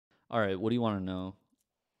All right, what do you want to know?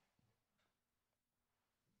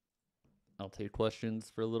 I'll take questions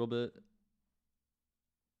for a little bit.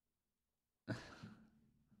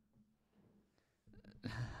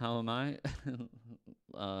 How am I?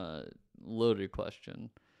 uh, Loaded question.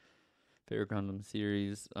 Favorite Gundam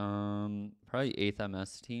series? Probably Eighth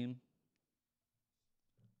MS Team.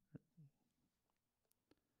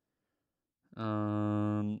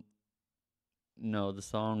 Um, no, the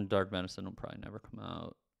song Dark Medicine will probably never come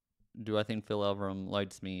out. Do I think Phil Elverum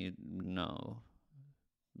lights me? No,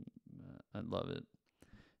 I'd love it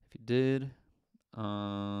if he did.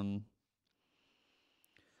 Um,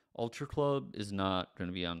 Ultra Club is not going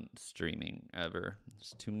to be on streaming ever.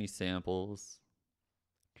 There's too many samples.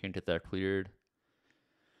 Can't get that cleared.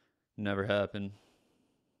 Never happen.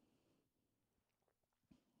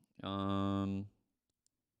 Um,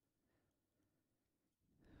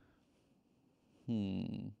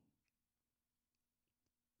 hmm.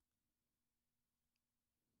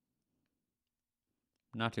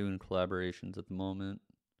 Not doing collaborations at the moment.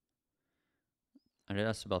 I get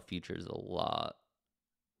asked about features a lot.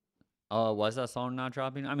 Why is that song not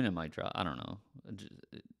dropping? I mean, it might drop. I don't know.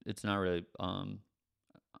 It's not really on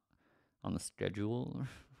the schedule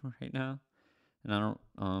right now, and I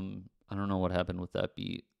don't know what happened with that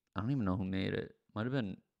beat. I don't even know who made it. Might have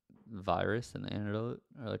been Virus and the Antidote,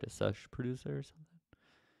 or like a Sesh producer or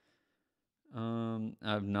something.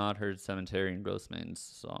 I've not heard Cemetery and Ghostmane's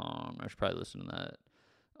song. I should probably listen to that.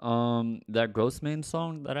 That Ghostmane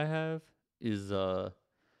song that I have is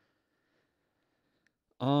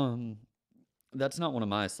um that's not one of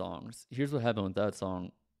my songs. Here's what happened with that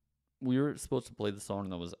song. We were supposed to play the song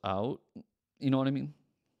that was out. You know what I mean?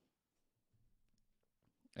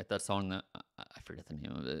 Like that song that I forget the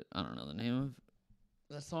name of it. I don't know the name of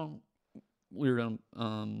that song. We were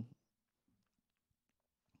gonna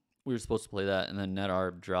we were supposed to play that, and then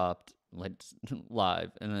NetArb dropped like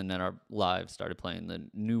live, and then NetArb live started playing the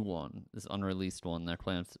new one, this unreleased one that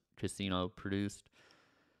Clamps Casino produced,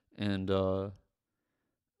 and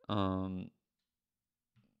um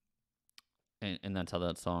and that's how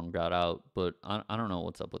that song got out. But I don't know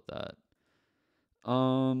what's up with that.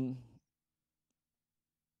 Um,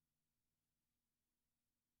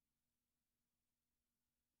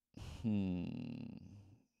 hmm.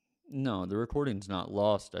 No, the recording's not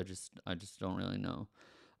lost. I just don't really know.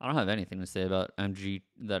 I don't have anything to say about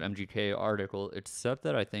MGK article except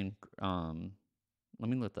that I think let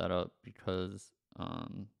me look that up because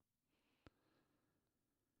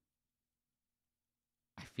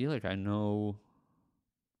I feel like I know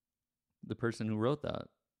the person who wrote that.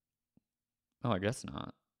 Oh, I guess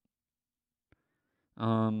not.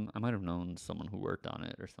 I might have known someone who worked on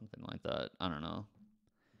it or something like that. I don't know.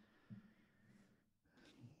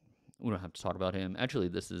 We don't have to talk about him. Actually,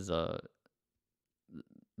 this is that'll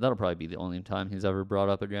probably be the only time he's ever brought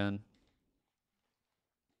up again.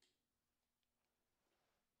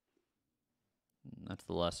 That's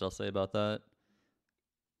the last I'll say about that.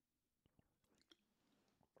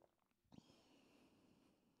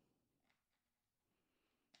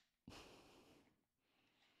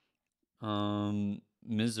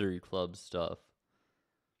 Misery Club stuff.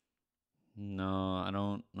 No, I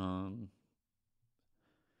don't.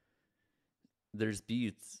 There's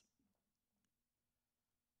beats,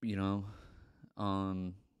 you know.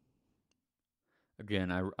 Um,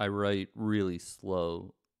 Again, I write really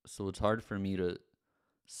slow, so it's hard for me to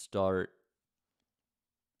start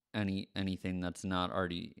anything that's not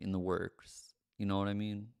already in the works. You know what I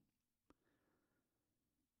mean?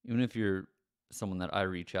 Even if you're someone that I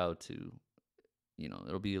reach out to, you know,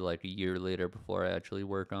 it'll be like a year later before I actually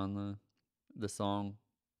work on the song,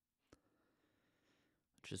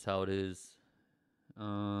 which is how it is.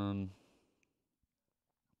 Um,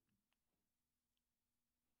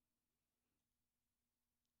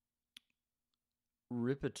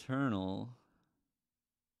 Rip Eternal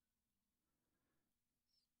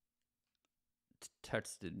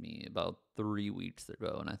texted me about 3 weeks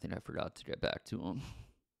ago, and I think I forgot to get back to him.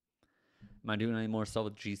 Am I doing any more stuff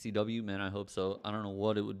with GCW? Man, I hope so. I don't know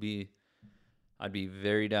what it would be. I'd be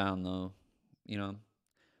very down though. You know,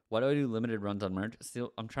 why do I do limited runs on merch?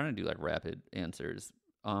 Still, I'm trying to do like rapid answers.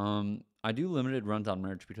 I do limited runs on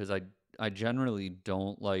merch because I generally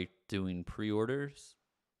don't like doing pre-orders.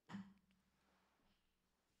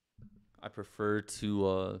 I prefer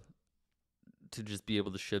to just be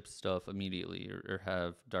able to ship stuff immediately or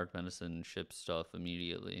have Dark Medicine ship stuff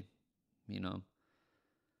immediately. You know,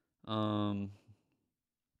 um,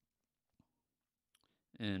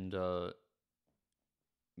 and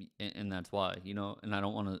and that's why, you know, and I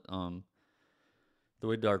don't want to the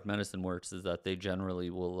way Dark Medicine works is that they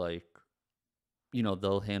generally will like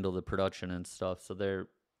they'll handle the production and stuff. So they're,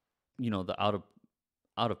 the out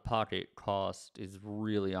of pocket cost is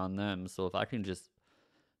really on them. So if I can just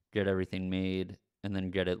get everything made and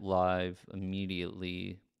then get it live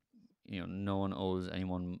immediately, no one owes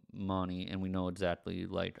anyone money, and we know exactly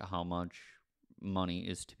like how much money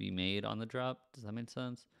is to be made on the drop. Does that make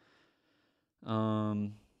sense?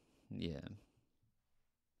 Yeah,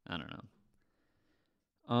 I don't know.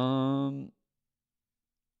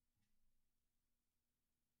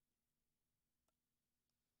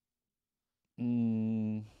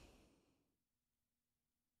 Mm,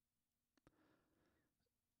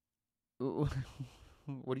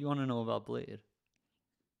 what do you want to know about Blade?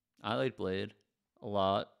 I like Blade a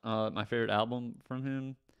lot. My favorite album from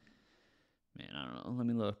him, man, I don't know. Let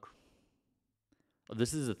me look.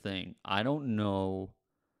 This is a thing. I don't know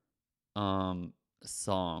um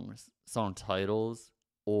song titles,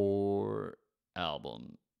 or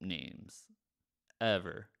album names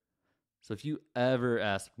ever. So if you ever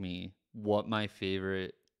ask me what my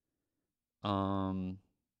favorite um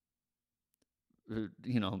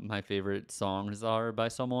my favorite songs are by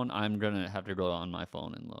someone, I'm gonna have to go on my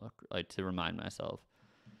phone and look, like, to remind myself.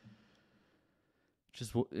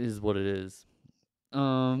 Just is what it is.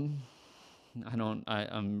 Um,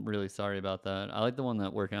 I'm really sorry about that. I like the one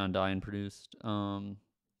that Working on Dying produced.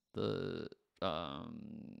 The um,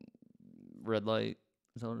 Red Light,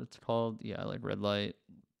 is that what it's called? Yeah, I like Red Light.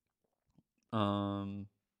 Um,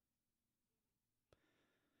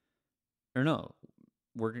 or no,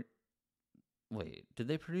 working. Wait, did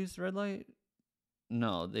they produce Red Light?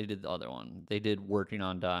 No, they did the other one. They did Working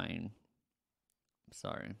on Dying.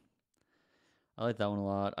 Sorry. I like that one a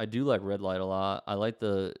lot. I do like Red Light a lot. I like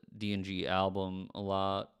the D&G album a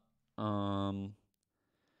lot. Um,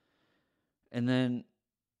 and then,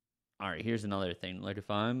 all right, here's another thing. Like, if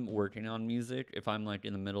I'm working on music, if I'm like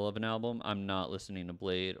in the middle of an album, I'm not listening to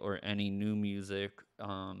Blade or any new music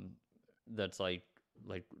that's like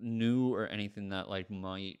new, or anything that like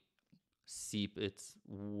might seep its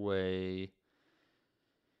way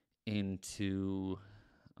into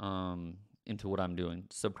into what I'm doing,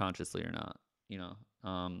 subconsciously or not, you know.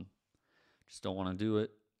 Um just don't want to do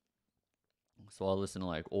it. So I'll listen to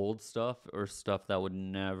like old stuff, or stuff that would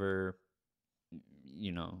never,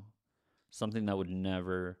 you know, something that would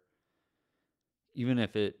never, even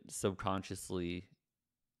if it subconsciously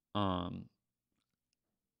um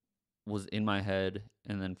was in my head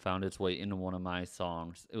and then found its way into one of my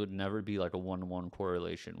songs, it would never be like a one-to-one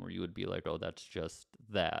correlation where you would be like, oh, that's just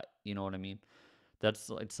that. You know what I mean? That's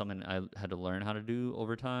like something I had to learn how to do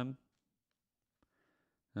over time.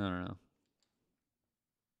 I don't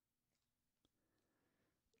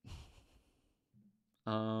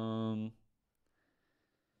know. Um,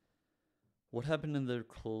 what happened in the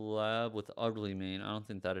collab with Ugly Mane? I don't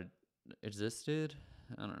think that it existed.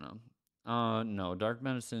 I don't know. No, Dark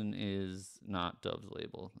Medicine is not Dove's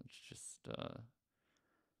label. It's just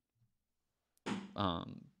I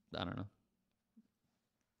don't know,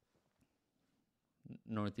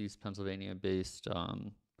 Northeast Pennsylvania based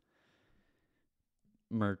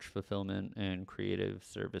merch fulfillment and creative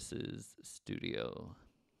services studio.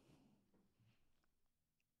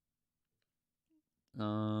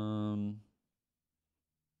 Um,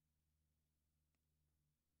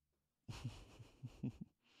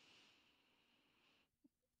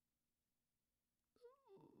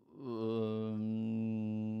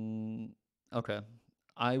 okay.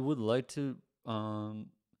 I would like to I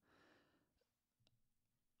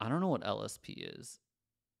don't know what LSP is,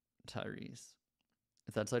 Tyrese.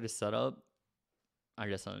 If that's like a setup, I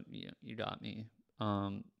guess you got me.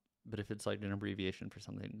 Um, but if it's like an abbreviation for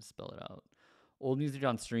something, spell it out. Old music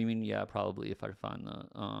on streaming, yeah, probably if I find the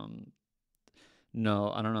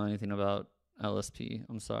No, I don't know anything about LSP.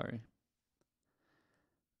 I'm sorry.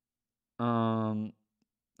 Um,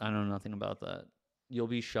 I know nothing about that. You'll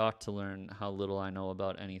be shocked to learn how little I know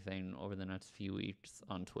about anything over the next few weeks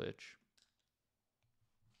on Twitch.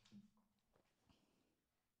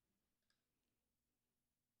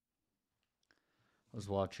 I was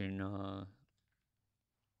watching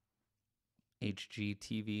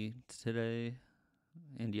HGTV today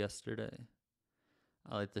and yesterday.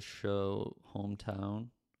 I like the show Hometown.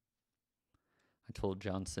 I told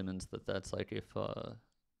John Simmons that that's like if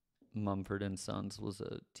Mumford and Sons was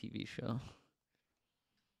a TV show.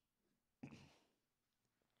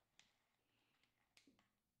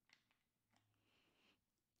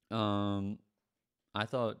 Um, I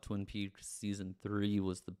thought Twin Peaks season 3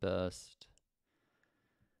 was the best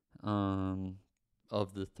um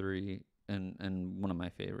of the three, and one of my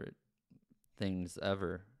favorite things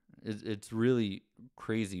ever. It's really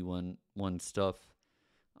crazy when stuff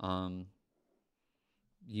um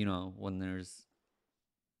when there's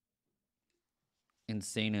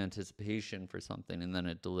insane anticipation for something and then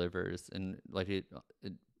it delivers and like it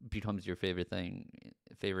becomes your favorite thing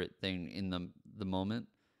in the moment.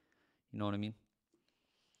 You know what I mean?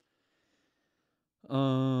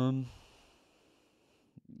 Um,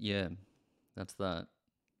 yeah, that's that.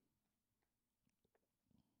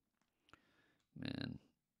 Man,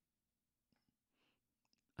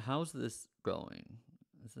 how's this going?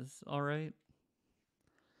 Is this all right?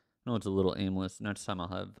 No, it's a little aimless. Next time I'll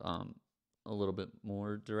have a little bit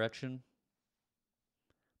more direction,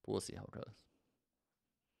 but we'll see how it goes.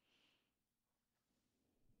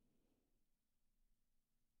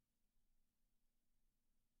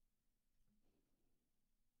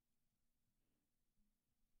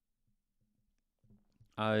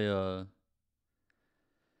 I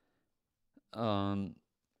um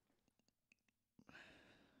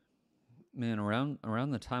man, around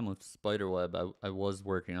the time with Spiderweb, I was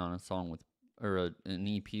working on a song with an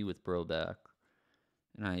EP with Broback,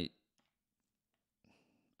 and I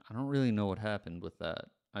don't really know what happened with that.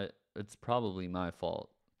 It's probably my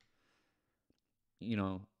fault.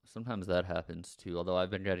 Sometimes that happens too. Although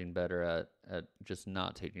I've been getting better at just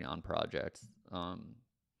not taking on projects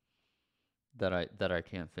that I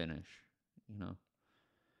can't finish. You know,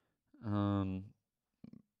 um,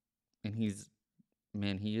 and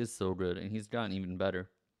he is so good, and he's gotten even better.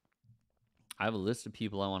 I have a list of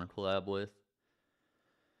people I want to collab with.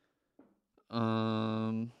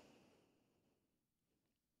 Um,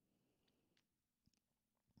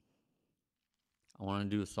 I want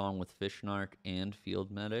to do a song with Fishnark and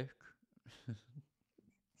Field Medic.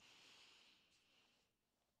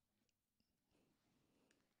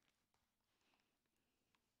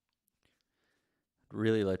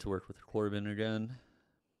 Really like to work with Corbin again.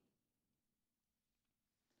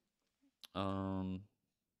 Um,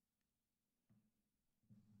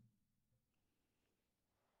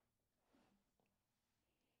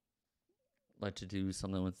 like to do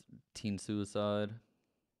something with Teen Suicide.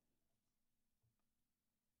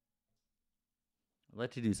 I'd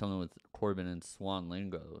like to do something with Corbin and Swan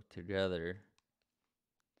Lingo together.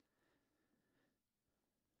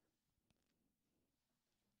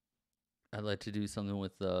 I'd like to do something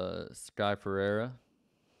with Sky Ferreira.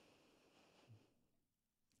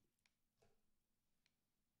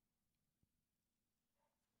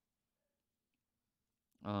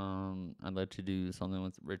 I'd like to do something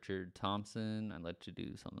with Richard Thompson. I'd like to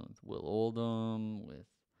do something with Will Oldham, with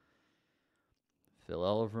Phil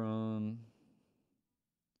Elverum,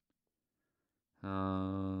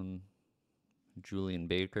 um, Julian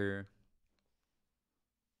Baker,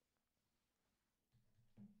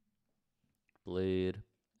 Blade,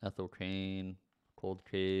 Ethel Kane, Cold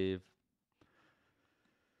Cave,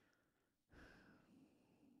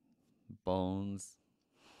 Bones,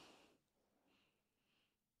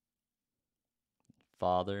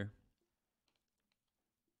 Father.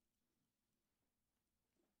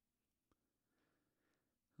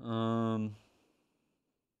 Um,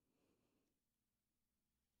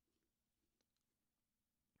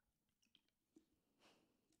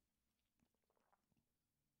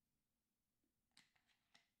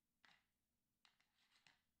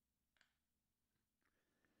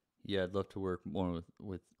 yeah, I'd love to work more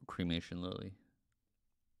with Cremation Lily.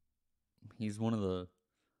 He's one of the.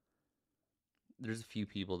 There's a few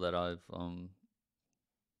people that I've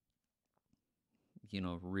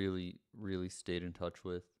really really stayed in touch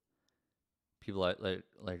with. People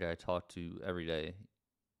like I talk to every day.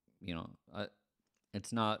 You know,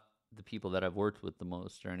 it's not the people that I've worked with the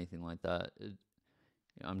most or anything like that.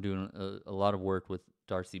 I'm doing a lot of work with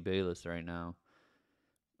Darcy Bayless right now.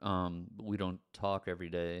 But we don't talk every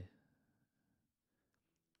day.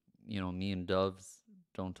 Me and Doves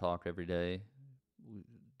don't talk every day. We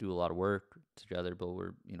do a lot of work together, but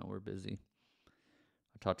we're busy.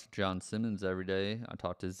 I talk to John Simmons every day. I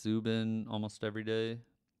talk to Zubin almost every day.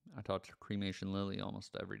 I talk to Cremation Lily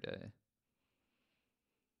almost every day.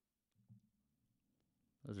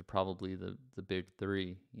 Those are probably the big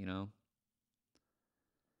three, you know.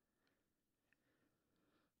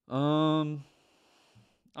 Um.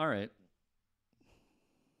 All right.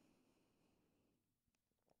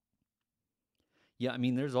 Yeah, I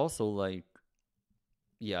mean, there's also like,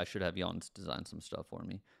 yeah, I should have Jans design some stuff for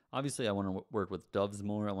me. Obviously, I want to work with Doves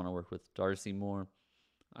more. I want to work with Darcy more.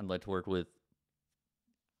 I'd like to work with,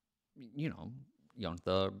 you know, Young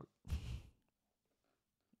Thug,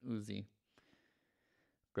 Uzi,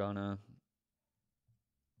 Gunna,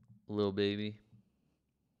 Lil Baby.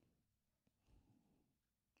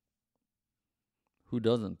 Who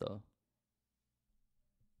doesn't though?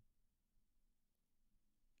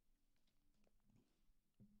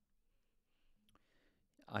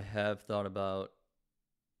 I have thought about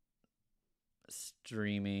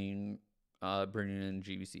streaming, bringing in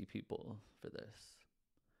GBC people for this.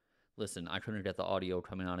 Listen, I couldn't get the audio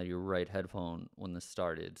coming out of your right headphone when this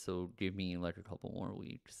started, so give me like a couple more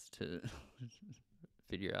weeks to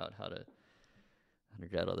figure out how to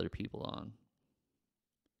get other people on.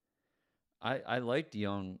 I liked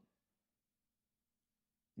Young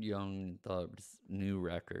Thug's new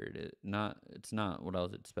record. It's not what I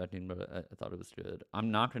was expecting, but I thought it was good.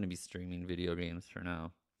 I'm not going to be streaming video games for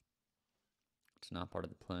now. It's not part of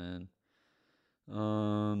the plan.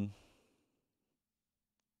 Um,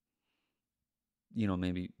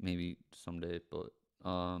 maybe someday, but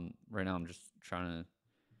right now I'm just trying to.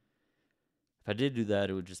 If I did do that,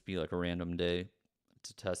 it would just be like a random day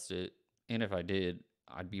to test it. And if I did,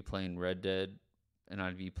 I'd be playing Red Dead, and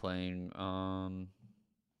I'd be playing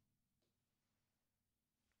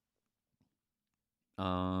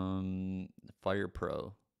Fire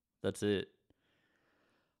Pro. That's it.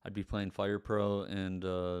 I'd be playing Fire Pro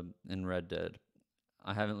and Red Dead.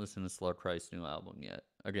 I haven't listened to Slug Christ's new album yet.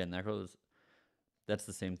 Again, that's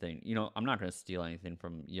the same thing. I'm not gonna steal anything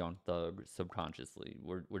from Young Thug subconsciously.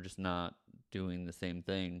 We're just not doing the same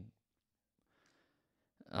thing.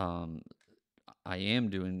 Um, I am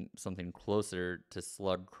doing something closer to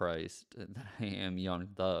Slug Christ than I am Young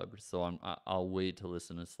Thug. So I'll wait to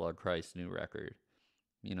listen to Slug Christ's new record.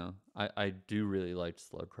 I do really like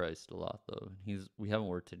Slug Christ a lot though. We haven't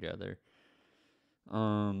worked together.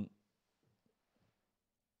 Um,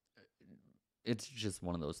 it's just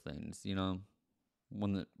one of those things.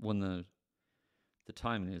 When the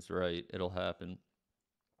timing is right, it'll happen.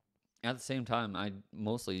 At the same time, I've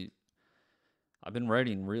been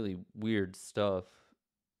writing really weird stuff.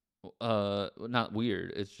 Not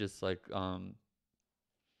weird. It's just like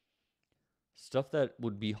stuff that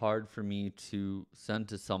would be hard for me to send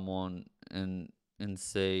to someone and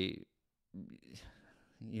say,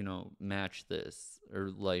 match this, or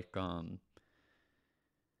like I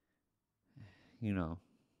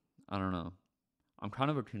don't know. I'm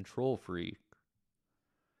kind of a control freak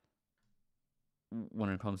when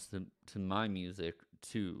it comes to my music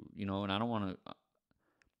too, and I don't want to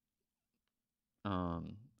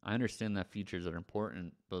I understand that features are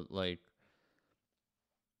important, but like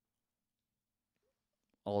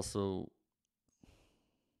also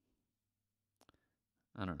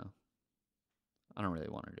I don't know. I don't really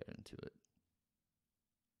want to get into it.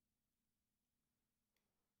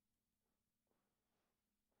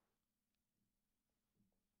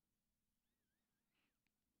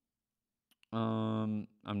 I'm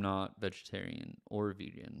not vegetarian or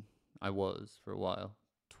vegan. I was for a while.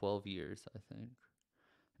 12 years, I think.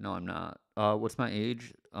 No, I'm not. What's my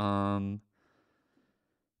age? Um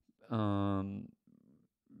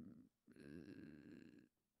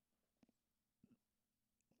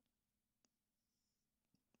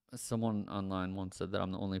Someone online once said that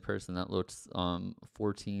I'm the only person that looks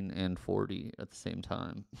 14 and 40 at the same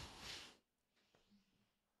time.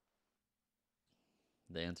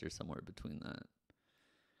 The answer is somewhere between that.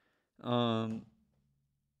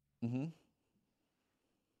 Mhm.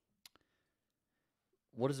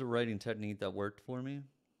 What is a writing technique that worked for me?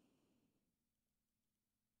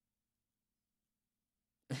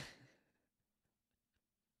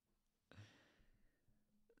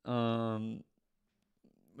 Um,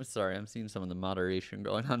 Sorry, I'm seeing some of the moderation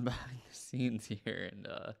going on behind the scenes here, and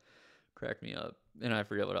crack me up. And I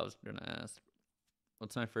forget what I was gonna ask.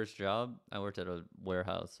 What's my first job? I worked at a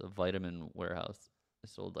warehouse, a vitamin warehouse. I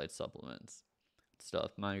sold like supplements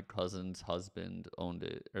stuff. My cousin's husband owned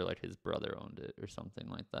it, or like his brother owned it, or something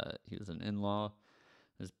like that. He was an in-law.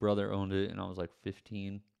 His brother owned it, and I was like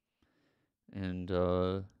 15, and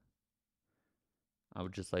I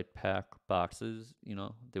would just like pack boxes.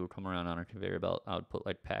 They would come around on a conveyor belt. I would put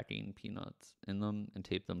like packing peanuts in them and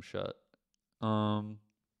tape them shut. Um,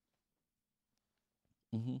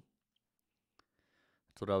 hmm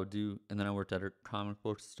That's what I would do. And then I worked at a comic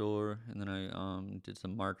book store, and then I did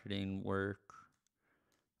some marketing work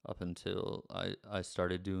up until I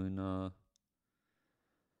started doing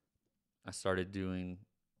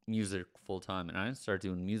music full time, and I didn't start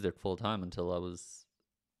doing music full time until I was,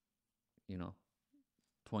 you know,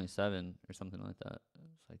 27 or something like that. It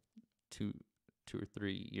was like two or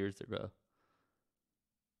 3 years ago.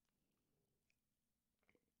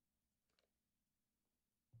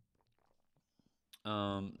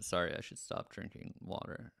 Sorry, I should stop drinking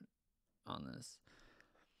water on this.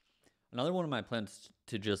 Another one of my plans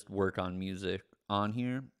to just work on music on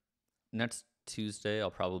here. Next Tuesday,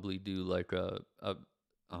 I'll probably do like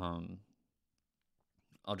um,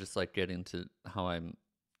 I'll just like get into how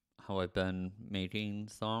I've been making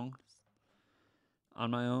songs.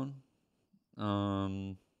 on my own.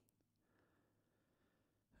 Um,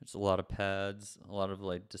 There's a lot of pads, a lot of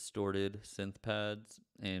like distorted synth pads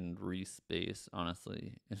and Reese bass,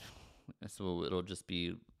 honestly. So it'll just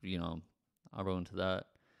be, I'll go into that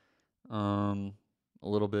um a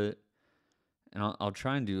little bit, and I'll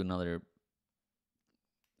try and do another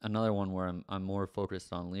one where I'm more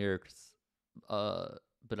focused on lyrics. Uh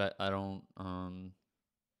but I don't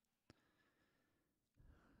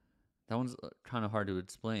that one's kind of hard to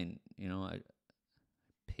explain, I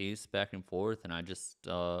pace back and forth, and I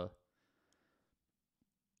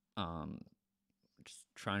um just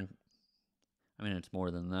try and, I mean, it's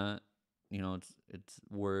more than that. It's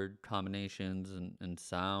word combinations and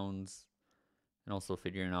sounds, and also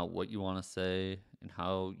figuring out what you want to say and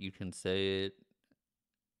how you can say it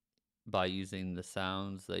by using the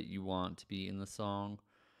sounds that you want to be in the song.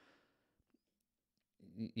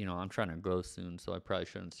 I'm trying to grow soon, so I probably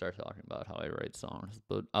shouldn't start talking about how I write songs,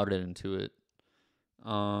 but I'll get into it.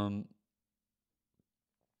 Um,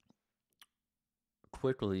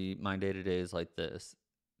 Quickly, my day to day is like this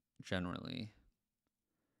generally.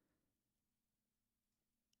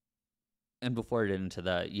 And before I get into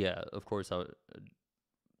that, yeah, of course,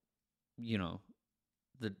 you know,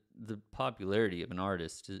 the popularity of an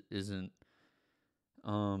artist isn't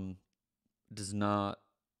um does not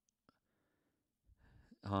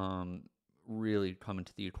um really come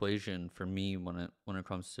into the equation for me when it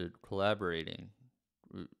comes to collaborating.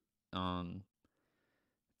 Um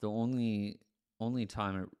the only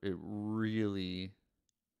time it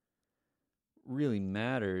really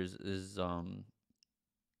matters is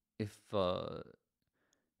if uh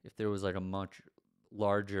if there was like a much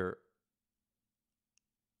larger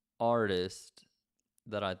artist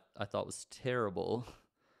that I thought was terrible,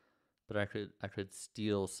 but I could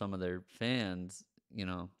steal some of their fans,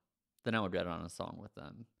 then I would get on a song with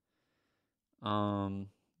them. Um,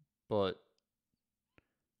 but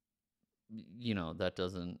that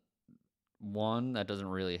doesn't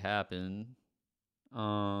really happen.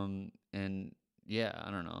 And yeah,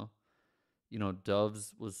 I don't know.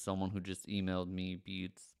 Doves was someone who just emailed me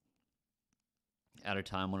beats at a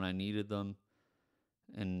time when I needed them,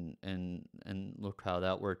 and look how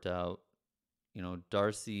that worked out.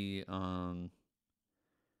 Darcy,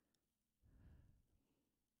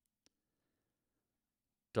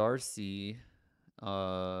 Darcy,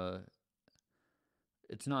 uh,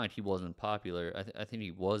 it's not like he wasn't popular. I think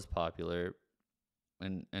he was popular,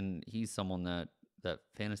 and he's someone that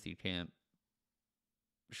Fantasy Camp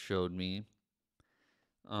showed me.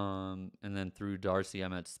 And then through Darcy, I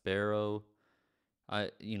met Sparrow.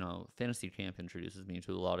 Fantasy Camp introduces me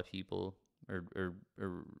to a lot of people, or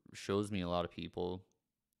shows me a lot of people.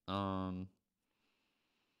 Um,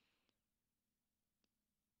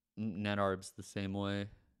 NetArb's the same way.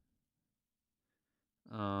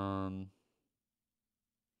 Um,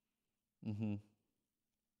 hmm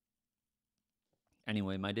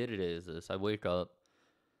Anyway, my day to day is this: I wake up,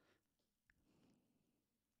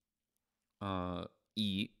 uh,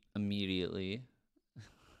 eat immediately,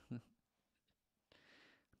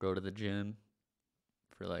 go to the gym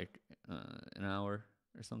for like an hour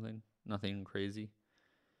or something, nothing crazy,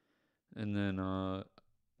 and then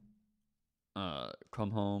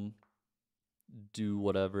come home, do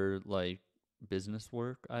whatever like business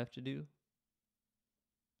work I have to do,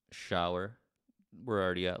 shower. We're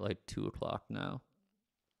already at like 2 o'clock now,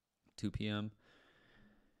 2 p.m.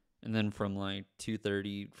 And then from like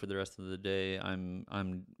 2:30 for the rest of the day, I'm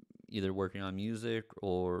either working on music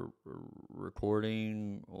or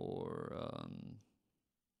recording or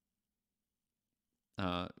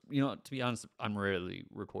to be honest, I'm rarely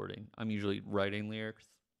recording. I'm usually writing lyrics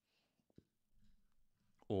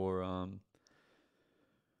or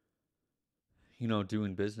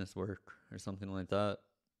doing business work or something like that.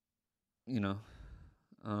 You know,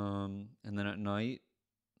 and then at night,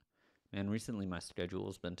 man, recently my schedule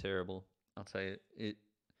has been terrible. I'll tell you, I'm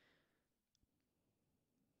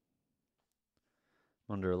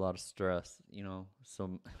under a lot of stress.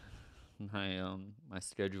 So my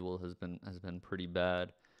schedule has been pretty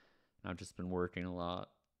bad. I've just been working a lot.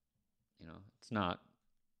 It's not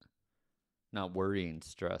worrying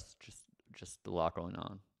stress, just a lot going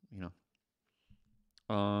on. You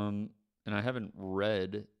and I haven't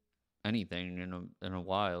read anything in a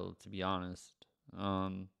while, to be honest.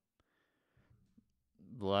 Um,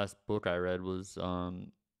 the last book I read was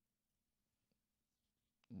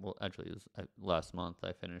well, actually, it was last month.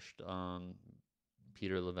 I finished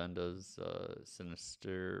Peter Levenda's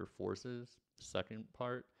Sinister Forces, the second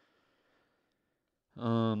part.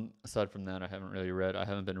 Aside from that, I haven't really read. I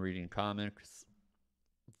haven't been reading comics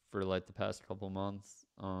for like the past couple months.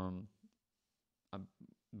 I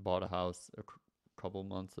bought a house couple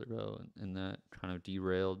months ago, and that kind of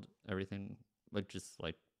derailed everything. Like just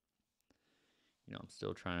like I'm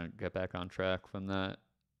still trying to get back on track from that.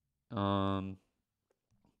 Um.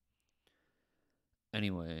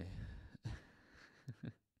 Anyway,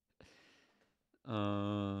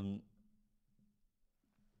 um,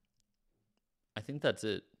 I think that's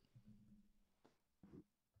it.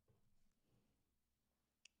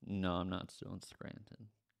 No, I'm not still in Scranton. I'm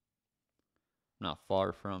not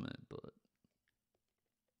far from it, but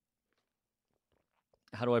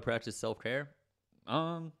how do I practice self care?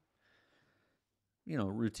 Um,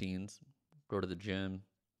 routines. Go to the gym.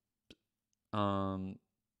 Um,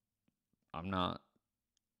 I'm not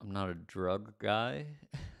I'm not a drug guy,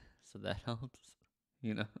 so that helps.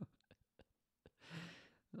 You know.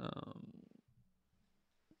 Um,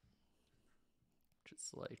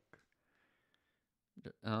 just like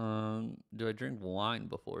do I drink wine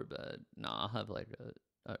before bed? No, I'll have like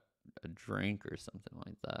a drink or something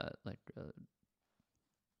like that, like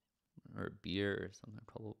or a beer or something,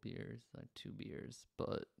 a couple beers, like 2 beers.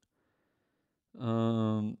 But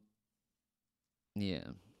um, yeah.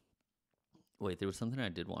 Wait, there was something I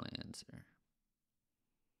did want to answer.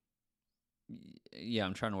 Yeah,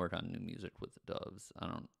 I'm trying to work on new music with the Doves. I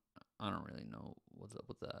don't really know what's up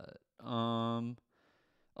with that.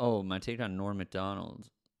 Oh, my take on Norm Macdonald.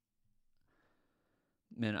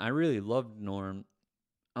 Man, I really loved Norm.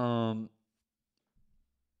 Um,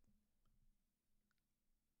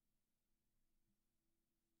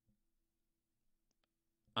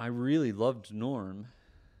 I really loved Norm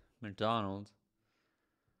Macdonald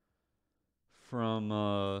from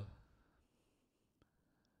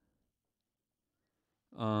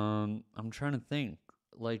I'm trying to think.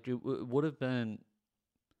 Like it would have been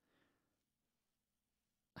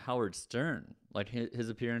Howard Stern. Like his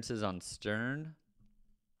appearances on Stern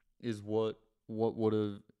is what would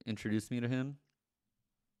have introduced me to him.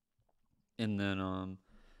 And then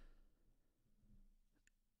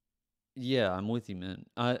yeah, I'm with you, man.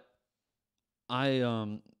 I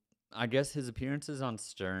I guess his appearances on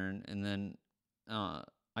Stern, and then I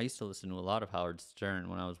used to listen to a lot of Howard Stern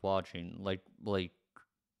when I was watching. Like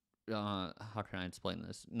how can I explain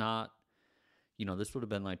this? Not this would have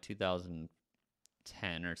been like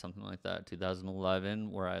 2010 or something like that,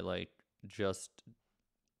 2011, where I like just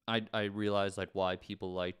I realized like why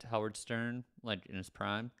people liked Howard Stern like in his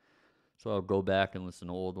prime. So I'll go back and listen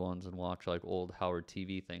to old ones and watch like old Howard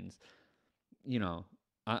TV things. You know,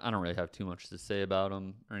 I don't really have too much to say about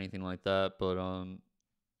him or anything like that,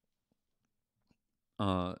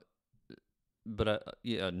 uh,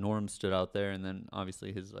 yeah, Norm stood out there, and then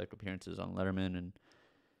obviously his like appearances on Letterman and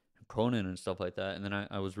Conan and stuff like that, and then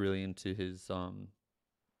I was really into his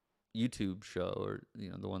YouTube show, or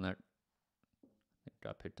the one that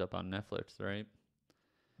got picked up on Netflix, right?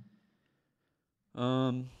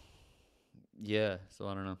 Um, yeah, so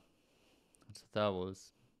I don't know. That's what that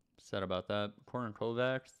was said about that. Corner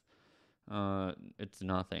Kovacs, it's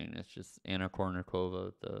nothing. It's just Anna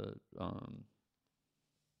Kournikova, the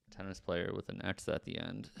tennis player with an X at the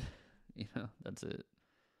end. That's it.